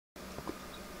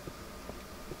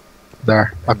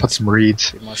There, I put some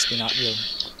reeds. It must be not you.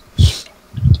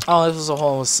 Oh, this was a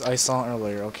hole I saw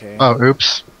earlier. Okay. Oh,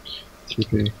 oops.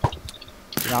 TP.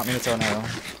 Did not mean to throw an arrow.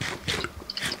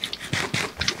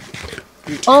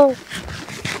 Oh!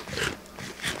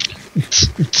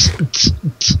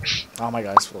 Oh my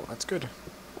gosh, well, that's good.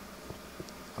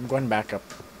 I'm going back up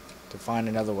to find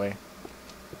another way.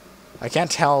 I can't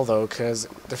tell though, cause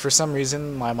for some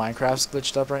reason my Minecraft's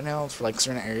glitched up right now. For like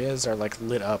certain areas are like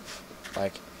lit up,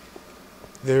 like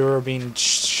they were being not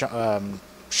Sean.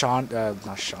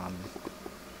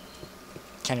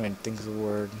 Can't even think of the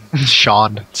word.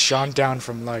 Shone down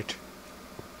from light.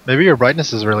 Maybe your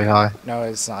brightness is really high. No,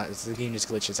 it's not. It's, the game just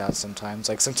glitches out sometimes.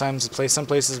 Like sometimes some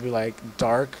places will be like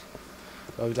dark.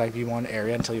 It'll be like be one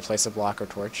area until you place a block or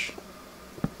torch.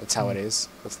 That's how it is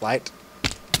with light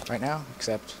right now.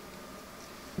 Except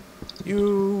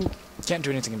you can't do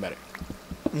anything about it.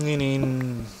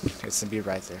 Meaning it's gonna be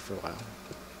right there for a while.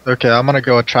 Okay, I'm gonna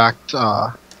go attract.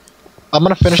 I'm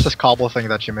gonna finish this cobble thing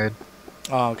that you made.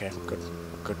 Oh, okay, good.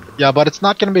 Yeah, but it's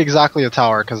not gonna be exactly a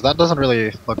tower because that doesn't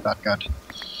really look that good.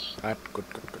 Good.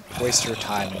 Waste your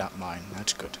time, not mine.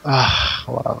 That's good.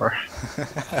 Whatever.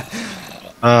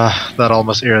 That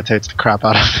almost irritates the crap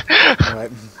out of me.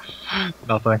 What?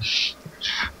 Nothing.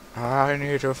 I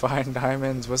need to find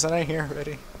diamonds. Wasn't I here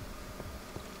already?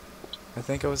 I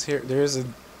think I was here.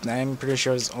 I'm pretty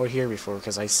sure I was here before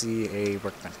because I see a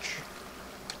workbench.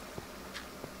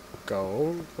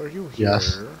 Go. Were you here?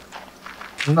 Yes.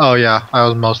 Oh yeah, I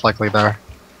was most likely there.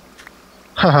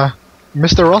 Haha.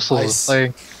 Mr. Russell is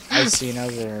playing. I see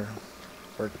another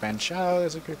workbench. Oh,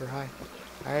 there's a creeper. Hi.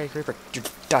 Hi, creeper. You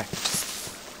die.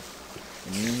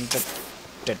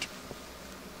 Dead.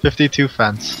 52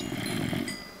 fence.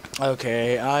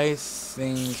 Okay, I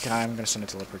think I'm gonna send a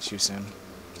teleport to you soon.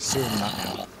 Soon, not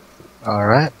now.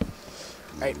 Alright.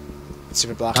 Right.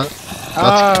 Stupid block.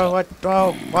 Oh, what?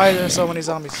 Oh, why are there so many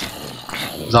zombies?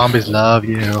 Zombies love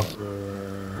you.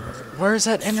 Where's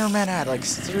that Enderman at? Like,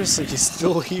 seriously, he's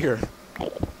still here.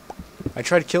 I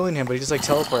tried killing him, but he just like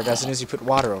teleported as soon as you put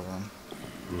water over him.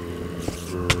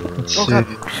 Let's Oh, see. God.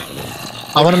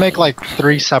 I'm gonna make like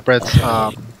 3 separate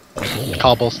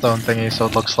cobblestone thingies so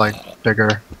it looks like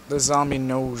bigger. The zombie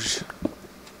knows.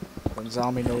 The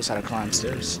zombie knows how to climb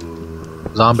stairs.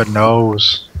 Zombie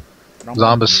knows.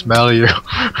 Zombies smell you.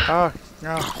 Oh,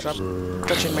 no, stop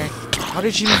touching me. How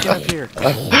did you even get up here?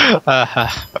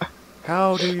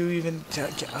 How do you even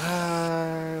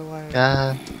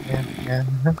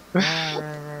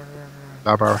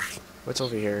What's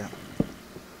over here?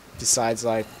 Besides,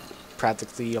 like,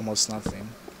 practically almost nothing.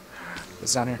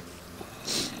 What's down here?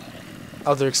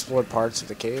 Other explored parts of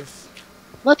the cave?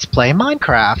 Let's play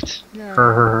Minecraft.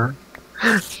 Yeah.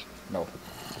 No.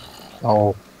 Oh.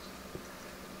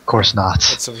 Of course not.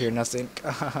 What's over here? Nothing.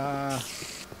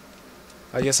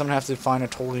 I guess I'm gonna have to find a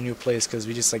totally new place because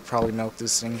we just like probably milked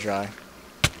this thing dry.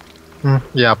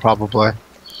 Yeah, probably.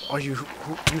 Oh, you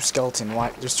skeleton!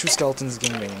 Why? There's 2 skeletons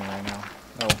gaming right now.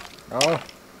 Oh.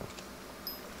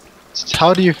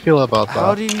 How do you feel about that?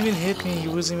 How did he even hit me? He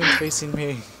wasn't even facing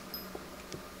me.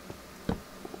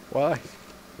 Why?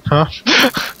 Huh?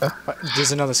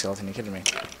 There's another skeleton. You're kidding me?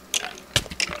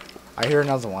 I hear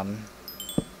another one.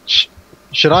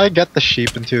 Should I get the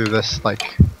sheep into this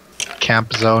like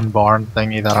camp zone barn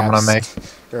thingy that I'm gonna make?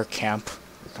 Your camp.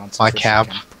 My camp.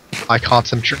 I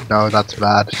concentrate. No, that's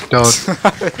bad. Don't.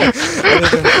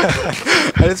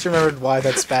 I just remembered why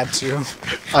that's bad too.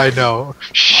 I know.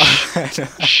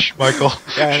 Shh, Michael.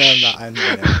 Yeah, I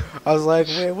know. I was like,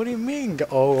 wait, what do you mean?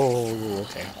 Oh,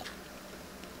 okay.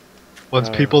 Once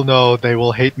people know, they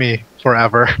will hate me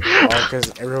forever. Oh,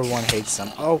 because everyone hates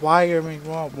them. Oh, why are we?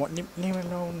 Leave me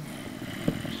alone.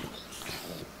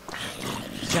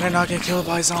 Can I not get killed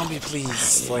by a zombie,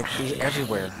 please? Like, they're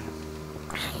everywhere.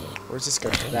 Where's this go?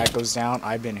 That goes down.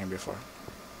 I've been here before.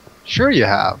 Sure you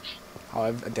have.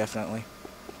 Oh, definitely.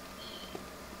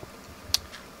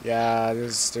 Yeah,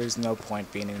 there's no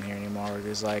point being in here anymore.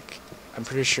 There's like, I'm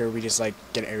pretty sure we just like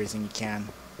get everything you can.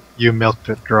 You milked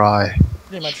it dry.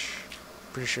 Pretty much.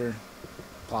 Pretty sure.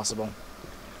 Possible.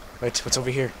 Wait, what's over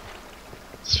here?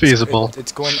 It's feasible.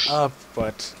 It's going up,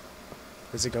 but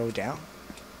does it go down?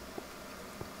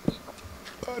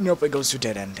 Nope, it goes to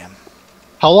dead end. Damn.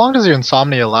 How long does your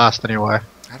insomnia last anyway?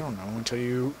 I don't know until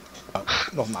you.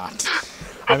 Well, not.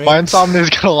 I mean, my insomnia is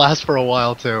gonna last for a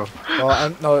while too.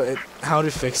 Well, no. How to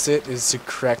fix it is to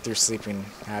correct your sleeping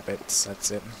habits.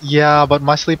 That's it. Yeah, but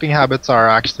my sleeping habits are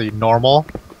actually normal.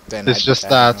 Then it's just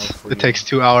that it takes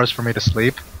 2 hours for me to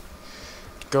sleep.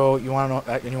 Go. You wanna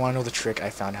know? You wanna know the trick? I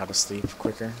found how to sleep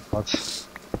quicker. What?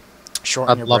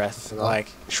 Shorten your breath. Like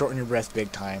shorten your breath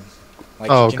big time. Like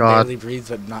you Oh can god. barely breathe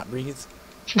but not breathe.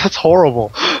 That's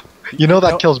horrible. You know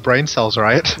that No, kills brain cells,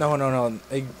 right? no.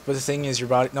 Like, but the thing is, your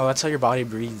body. No, that's how your body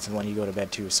breathes when you go to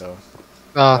bed too. So,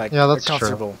 like, Yeah, a that's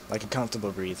true.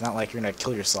 comfortable breathe. Not like you're gonna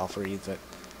kill yourself breathe, but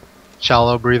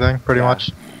Shallow breathing, pretty yeah,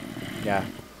 much. yeah.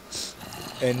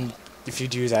 And if you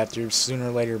do that, sooner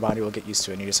or later your body will get used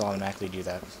to it, and you just automatically do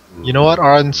that. You know what?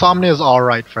 Our insomnia is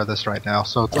alright for this right now,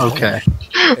 so it's okay.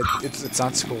 It's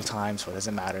on school time, so it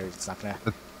doesn't matter. It's not gonna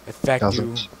It affect you.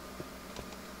 doesn't.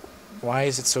 Why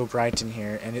is it so bright in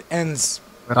here? And it ends.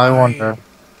 But I wonder.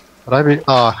 Would I be?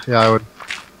 Oh, yeah, I would.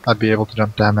 I'd be able to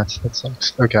jump. Damn it, that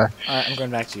sucks. Okay. Alright, I'm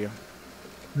going back to you.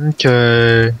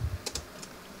 Okay.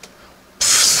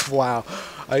 Wow.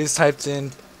 I just typed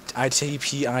in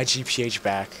IGPH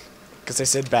back. Because I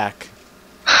said back.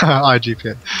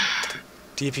 IGP.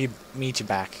 TP me to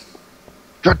back.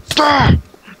 What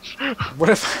What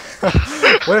if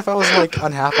what if I was like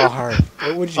on half a heart?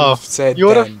 What would you have said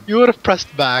you then? would have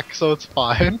pressed back, so it's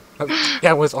fine.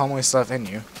 Yeah, with all my stuff in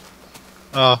you.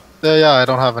 Oh, yeah, I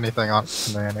don't have anything on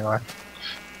me anyway.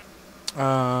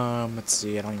 Let's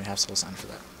see. I don't even have soul sand for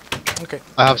that. Okay.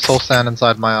 I have soul sand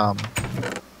inside my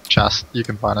chest. You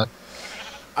can find it.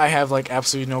 I have like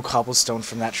absolutely no cobblestone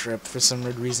from that trip for some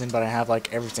weird reason, but I have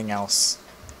like everything else.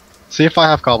 See if I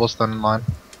have cobblestone in mine.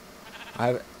 I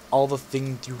have all the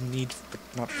things you need, but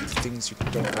not the things you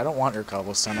don't. I don't want your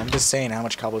cobblestone. I'm just saying how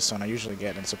much cobblestone I usually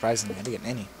get, and surprisingly, I didn't get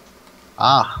any.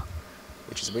 Ah.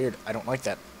 Which is weird. I don't like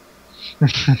that.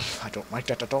 I don't like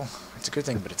that at all. It's a good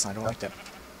thing, but I don't like that.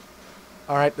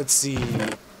 Alright, let's see.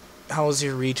 How's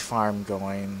your wheat farm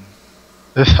going?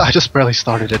 I just barely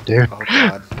started it, dude. Oh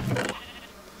god.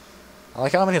 I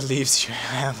like how many leaves you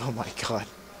have. Oh my god.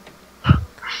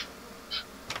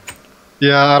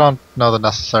 Yeah, I don't know the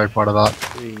necessary part of that.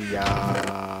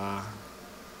 Yeah.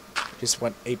 Just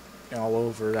went ape all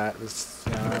over that with.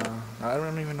 I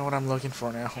don't even know what I'm looking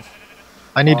for now.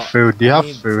 I need food. Do you have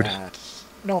food? That.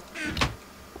 Nope.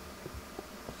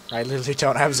 I literally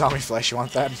don't have zombie flesh. You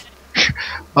want that?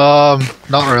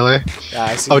 Not really. Yeah,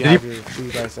 I see. Oh, You have your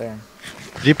food right there.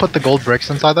 Did you put the gold bricks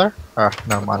inside there? Oh,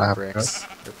 never mind. I have bricks.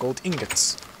 They're gold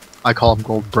ingots. I call them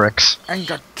gold bricks.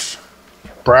 Ingot.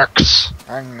 Bricks.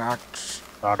 Ingot.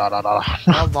 Da, da, da, da.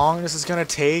 How long this is gonna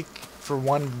take for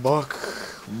one book?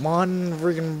 One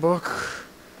friggin' book.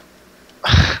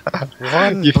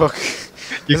 One book.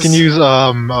 You can use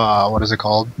what is it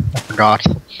called? I forgot.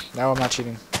 No, I'm not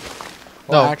cheating.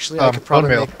 Well, No, actually, I could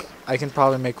probably oatmeal. I can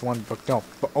probably make one book. No,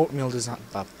 but oatmeal does not.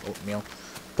 Oatmeal.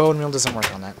 Bone meal doesn't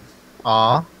work on that.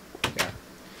 Aw. Yeah.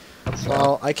 That's,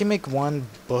 Well, I can make one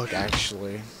book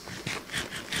actually,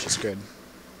 which is good.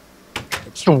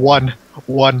 one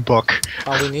book.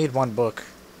 Oh, we need one book.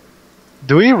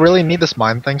 Do we really need this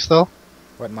mine thing still?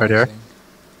 What Right here?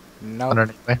 No.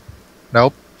 Underneath me?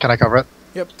 Nope. Can I cover it?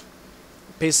 Yep.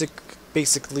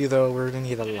 Basically, though, we're gonna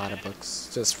need a lot of books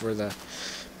just for the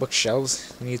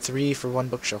bookshelves. We need 3 for one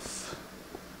bookshelf.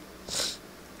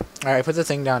 All right, put the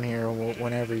thing down here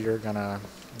whenever you're gonna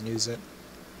use it.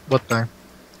 What thing?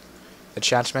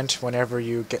 Attachment. Whenever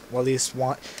you get at least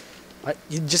one.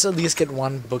 You just at least get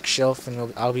one bookshelf,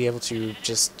 and I'll be able to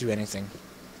just do anything.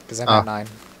 Because I'm at 9.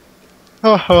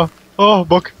 Oh,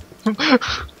 book.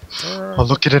 Oh,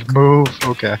 look at it move.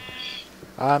 Okay.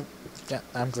 Yeah,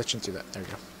 I'm glitching through that. There we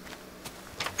go.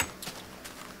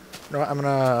 No, I'm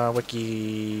gonna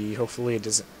wiki. Hopefully it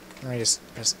doesn't. Let me just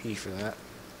press E for that.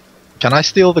 Can I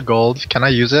steal the gold? Can I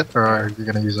use it, or are you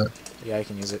gonna use it? Yeah, I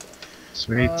can use it.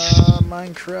 Sweet.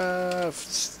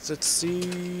 Minecraft. Let's see.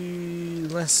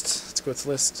 List. Let's go with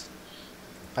list.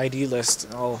 ID list.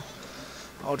 I'll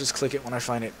just click it when I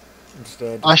find it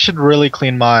instead. I should really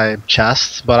clean my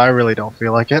chest, but I really don't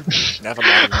feel like it. You have a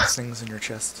lot of those things in your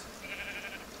chest.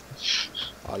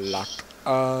 A lot.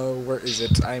 Where is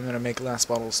it? I'm gonna make glass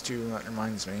bottles too. That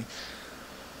reminds me.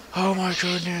 Oh my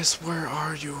goodness, where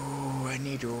are you? I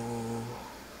need you.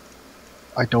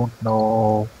 I don't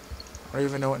know. I don't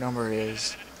even know what number it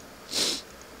is.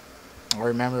 I'll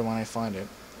remember when I find it.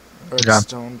 Yeah.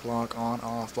 Redstone block on,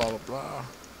 off, blah, blah, blah.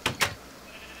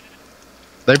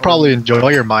 They probably enjoy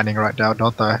your mining right now,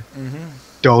 don't they? Mm-hmm.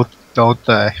 Don't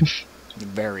they?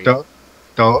 Very. Don't.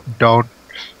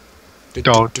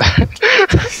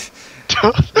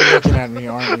 You're looking at me,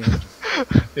 aren't you?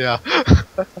 Yeah.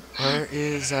 Where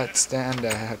is that stand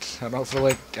at? I don't feel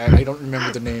like... I don't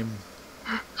remember the name.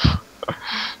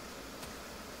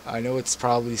 I know it's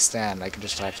probably stand. I can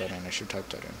just type that in. I should type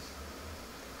that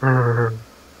in.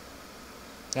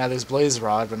 Yeah, there's blaze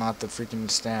rod, but not the freaking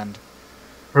stand.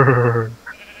 I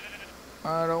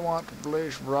don't want the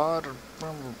blaze rod.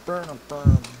 Burn.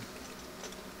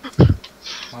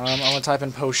 I'm gonna type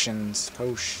in potions.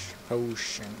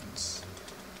 Potions.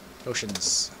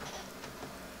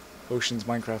 Potions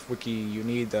Minecraft Wiki. You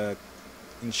need the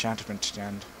enchantment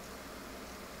stand.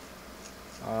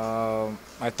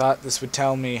 I thought this would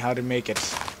tell me how to make it.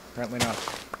 Apparently not.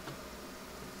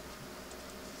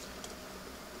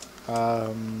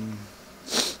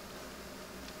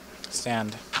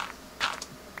 Stand.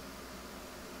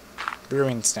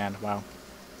 Brewing stand, wow.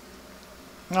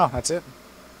 Oh, that's it?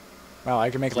 Wow, I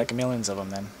can make like millions of them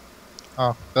then.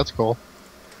 Oh, that's cool.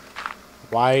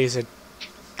 Why is it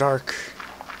dark?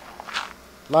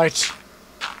 Light!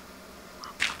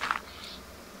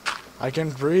 I can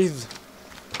breathe.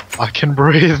 I can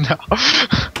breathe now.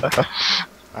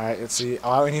 Alright, let's see.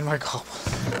 Oh, I need my cobble.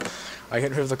 I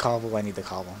get rid of the cobble, I need the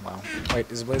cobble. Wow. Wait,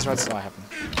 is the blaze rod still? I have them.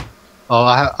 Oh,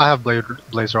 I have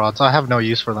blaze rods. I have no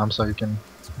use for them, so you can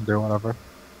do whatever.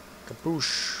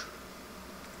 Kaboosh.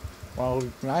 Well,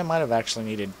 I might have actually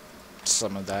needed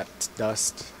some of that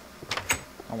dust.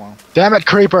 Oh well. Damn it,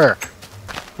 creeper!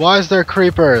 Why is there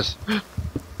creepers?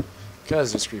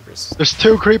 Because there's creepers. There's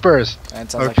 2 creepers! And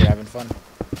it sounds like you're having fun.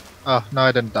 Oh, no,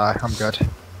 I didn't die. I'm good.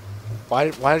 Why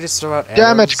did I just throw out arrows?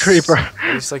 Damn it, creeper!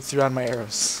 I just like threw out my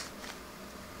arrows.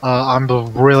 I'm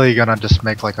really gonna just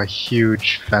make like a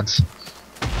huge fence.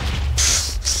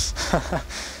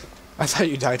 I thought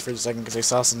you died for a second because I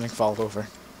saw something fall over.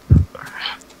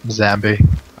 Zombie.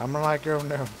 I'm like, oh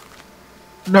no.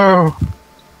 No!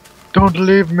 Don't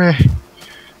leave me!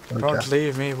 Don't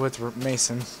leave me with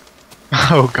Mason.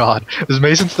 Oh god. Is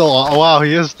Mason still on? Oh wow,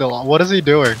 he is still on. What is he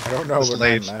doing? I don't know This what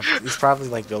late. left. He's probably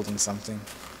like building something.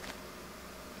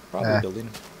 Probably building.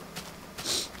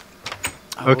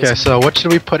 Okay, so what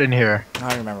should we put in here? I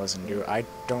don't remember what's in do. I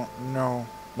don't know.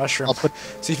 Mushroom. I'll put.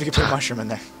 See if you can put mushroom in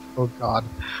there. Oh god.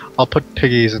 I'll put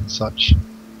piggies and such.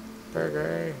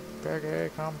 Piggy, Piggy,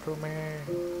 come to me.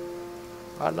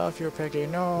 I love you, Piggy.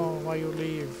 No, why you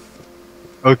leave?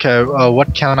 Okay,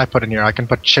 what can I put in here? I can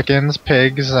put chickens,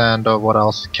 pigs, and what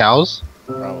else? Cows?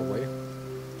 Probably.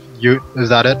 Is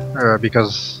that it? Or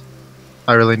because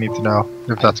I really need to know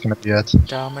if that's gonna be it.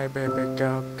 Tell me, baby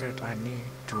girl, that I need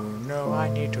to know. I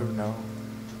need to know.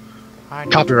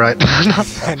 Copyright.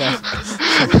 I know.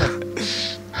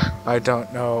 I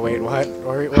don't know. Wait, what?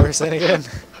 What were you saying again?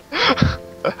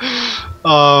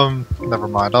 Never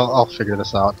mind. I'll figure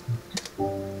this out.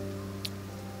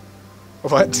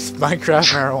 What?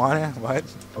 Minecraft marijuana? What?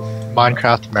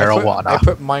 Minecraft marijuana. I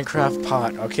put Minecraft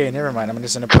pot. Okay, never mind. I'm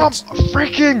just gonna put. Come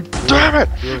freaking damn it!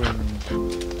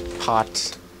 Brewing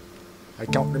pot. I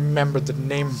don't remember the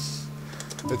name.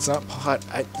 It's not pot.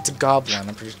 It's a goblin.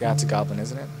 I'm pretty sure. Yeah, it's a goblin,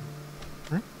 isn't it?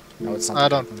 Hmm? No, it's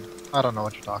not. I don't know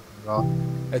what you're talking about.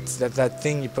 It's that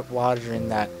thing you put water in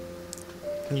that.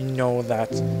 You know that.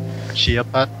 Chia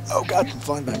pet? Oh god, I'm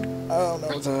flying back. Oh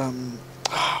no, the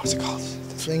what's it called?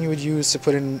 The thing you would use to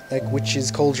put in like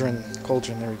witch's cauldron.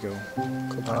 Cauldron. There we go.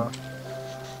 Cauldron.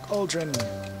 Cauldron.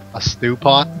 A stew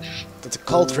pot? That's a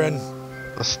cauldron.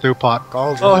 A stew pot.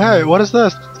 Cauldron. Oh hey, what is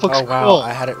this? This looks oh wow, cool.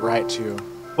 I had it right too.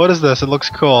 What is this? It looks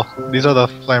cool. These are the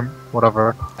flame.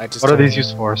 Whatever. What are these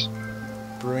used for?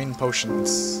 Brewing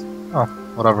potions. Oh,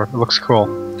 whatever. It looks cool.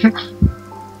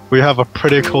 We have a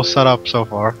pretty cool setup so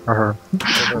far.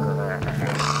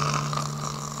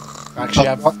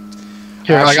 Actually,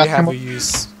 Here, I got have some. a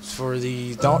use for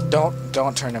the.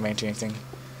 Don't turn them into anything.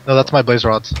 No, that's my blaze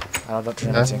rods. Don't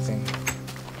turn them into anything.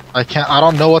 I can't. I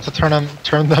don't know what to turn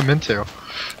them into.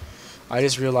 I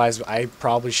just realized I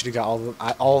probably should have got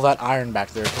all that iron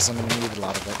back there because I'm gonna need a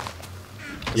lot of it.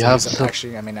 Yeah.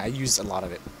 Actually, I mean, I used a lot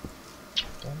of it.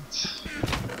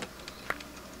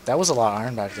 That was a lot of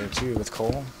iron back there too with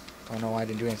coal. Don't know why I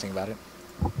didn't do anything about it.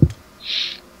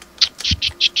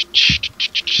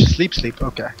 Sleep.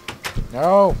 Okay.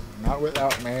 No, not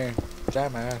without me.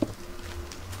 Damn it.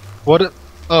 What?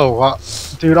 Oh, wow.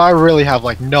 Dude, I really have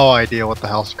like no idea what the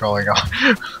hell's going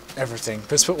on. Everything.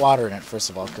 Just put water in it first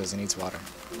of all because it needs water.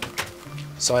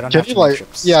 So I don't Can have you to make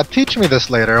trips. yeah, teach me this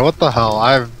later. What the hell?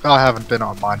 I haven't been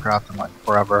on Minecraft in like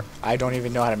forever. I don't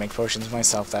even know how to make potions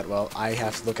myself that well. I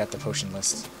have to look at the potion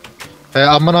list. Hey,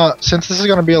 since this is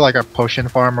gonna be like a potion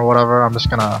farm or whatever, I'm just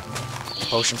gonna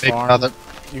Potion make farm. another.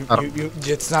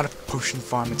 It's not a potion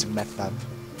farm. It's a meth lab.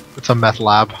 It's a meth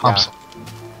lab. Yeah.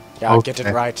 Yeah, Okay. get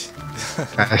it right.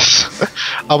 Nice.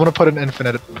 I'm gonna put an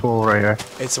infinite pool right here.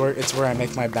 It's where I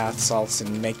make my bath salts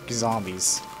and make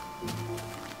zombies.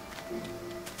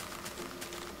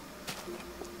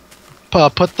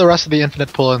 Put the rest of the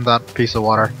infinite pool in that piece of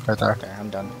water right there. Okay, I'm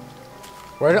done.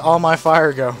 Where did all my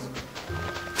fire go?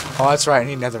 Oh, that's right. I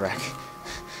need netherrack,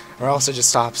 or else it just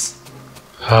stops.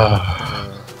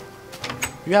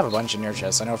 You have a bunch in your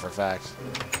chest. I know for a fact.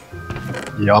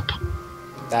 Yup.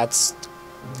 That's...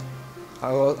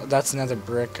 Oh, that's another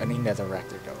brick. I need nether rack.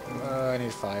 There we go. I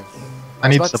need 5. I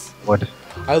need some wood.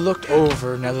 I looked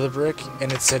over nether brick,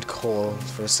 and it said coal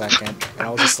for a second. And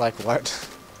I was just like, what?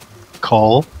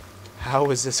 Coal? How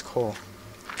is this coal?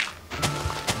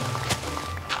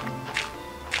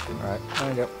 Alright, there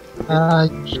we go.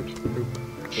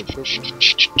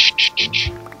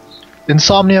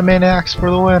 Insomnia maniacs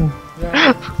for the win.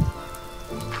 Yeah.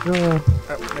 Oh,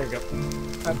 there you go.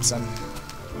 That's done.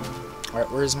 Alright,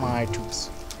 where's my tubes?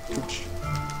 Tubes.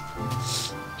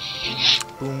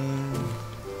 Boom.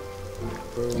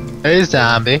 Boom. Hey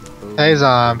zombie. Boom. Hey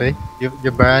zombie.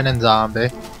 You're burning, zombie.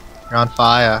 You're on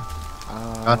fire.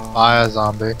 You're on fire,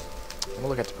 zombie. I'm gonna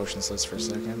look at the potions list for a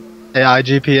second. Hey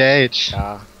IGPH.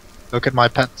 Yeah. Look at my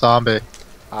pet zombie.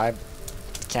 I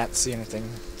can't see anything,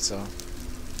 so.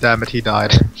 Damn it, he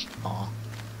died. Aw.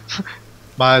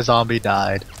 My zombie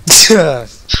died.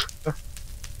 Bless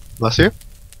you.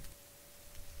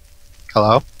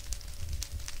 Hello?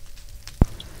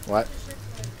 What?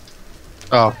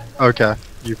 Oh, okay.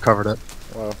 You covered it.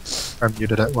 Whoa. Or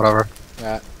muted it, whatever.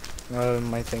 Yeah.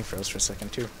 My thing froze for a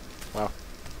second too. Wow.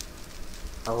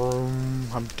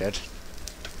 I'm dead.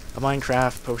 A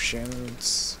Minecraft,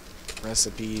 potions,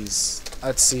 recipes.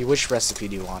 Let's see, which recipe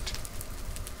do you want?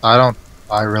 I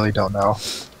really don't know.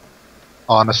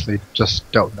 Honestly, just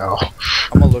don't know.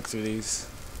 I'm gonna look through these.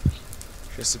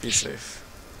 Just to be safe.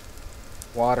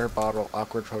 Water bottle,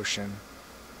 awkward potion.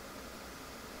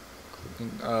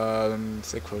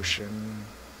 Thick potion.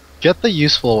 Get the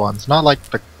useful ones, not like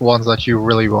the ones that you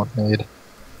really won't need.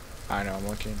 I know, I'm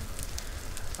looking.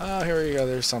 Oh, here we go,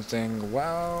 there's something.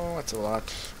 Wow, that's a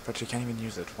lot. But you can't even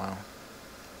use it, wow.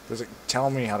 Does it tell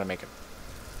me how to make it?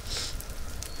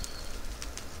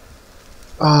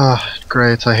 Ah,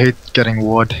 great, I hate getting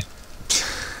wood.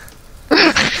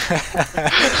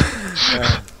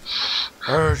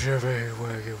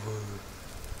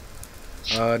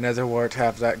 Nether wart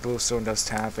have that, glowstone does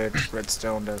have it,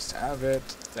 redstone does have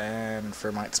it, and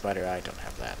Fermite spider eye don't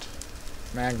have that.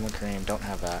 Magma cream don't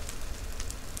have that.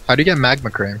 How do you get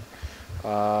magma cream?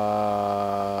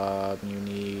 You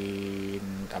need,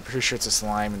 I'm pretty sure it's a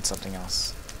slime and something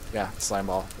else. Yeah, slime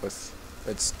ball with,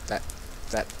 it's that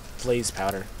blaze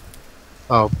powder.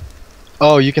 Oh.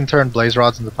 Oh, you can turn blaze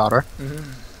rods into powder?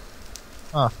 Mm-hmm.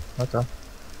 Oh, okay.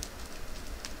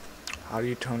 How do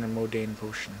you turn a modane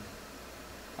potion?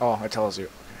 Oh, it tells you.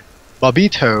 Okay.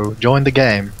 Bobito, join the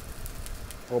game.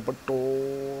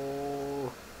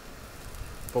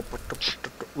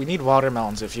 We need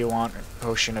watermelons if you want a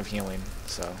potion of healing.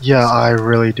 So. Yeah, I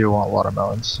really do want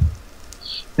watermelons.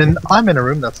 And I'm in a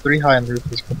room that's 3 high and the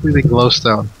roof is completely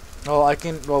glowstone. Well,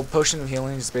 well, potion of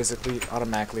healing is basically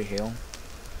automatically heal.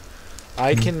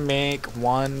 I can make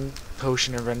 1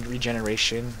 potion of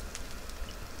regeneration.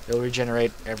 It'll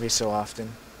regenerate every so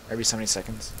often, every so many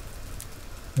seconds.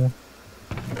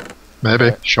 Maybe,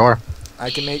 Okay. sure. I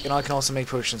can make, and I can also make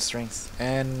potion of strength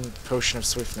and potion of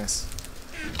swiftness.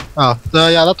 Oh,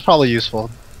 yeah, that's probably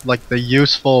useful. Like the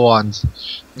useful ones.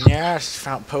 Yeah, I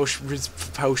found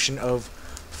potion of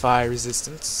fire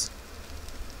resistance.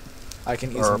 I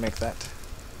can easily make that.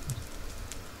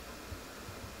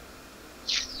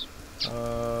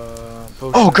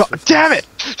 Oh god, damn it!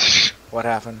 What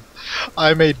happened?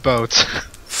 I made boats.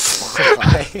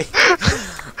 Why?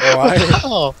 Why?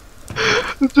 Oh,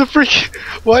 the freak!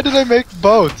 Why did I make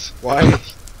boats? Why?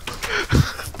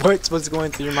 What was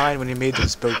going through your mind when you made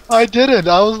those boats? I didn't.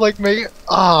 I was like making.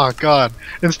 Oh god!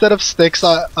 Instead of sticks,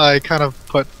 I kind of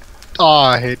put. Oh,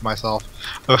 I hate myself.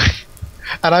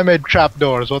 And I made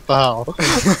trapdoors. What the hell?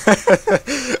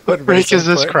 What freak is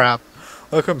this crap?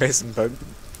 Look at Mason bug.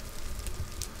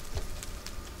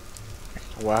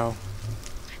 Wow.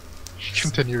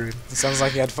 Continue reading. It sounds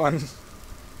like you had fun.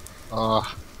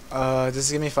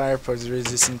 Just give me fire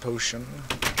resistant potion.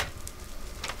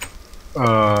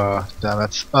 Damn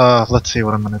it. Let's see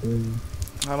what I'm gonna do.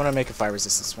 I'm gonna make a fire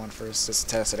resistance one first, just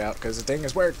to test it out, because the thing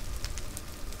is weird.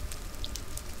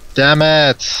 Damn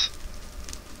it!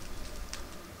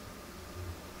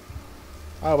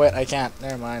 Oh wait, I can't.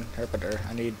 Never mind. Herpader.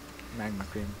 I need magma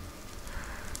cream.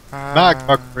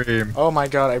 Magma cream. Oh my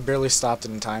god, I barely stopped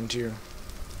it in time too.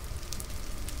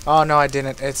 Oh no, I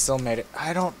didn't. It still made it.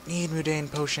 I don't need mundane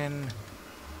potion.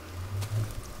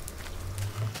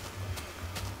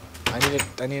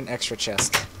 I need an extra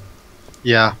chest.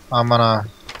 Yeah, I'm gonna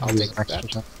I'll use take an extra that.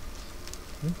 chest.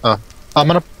 I'm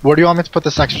gonna. Where do you want me to put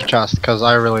this extra chest? Because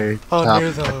I really. Oh,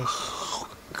 near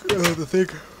the thing.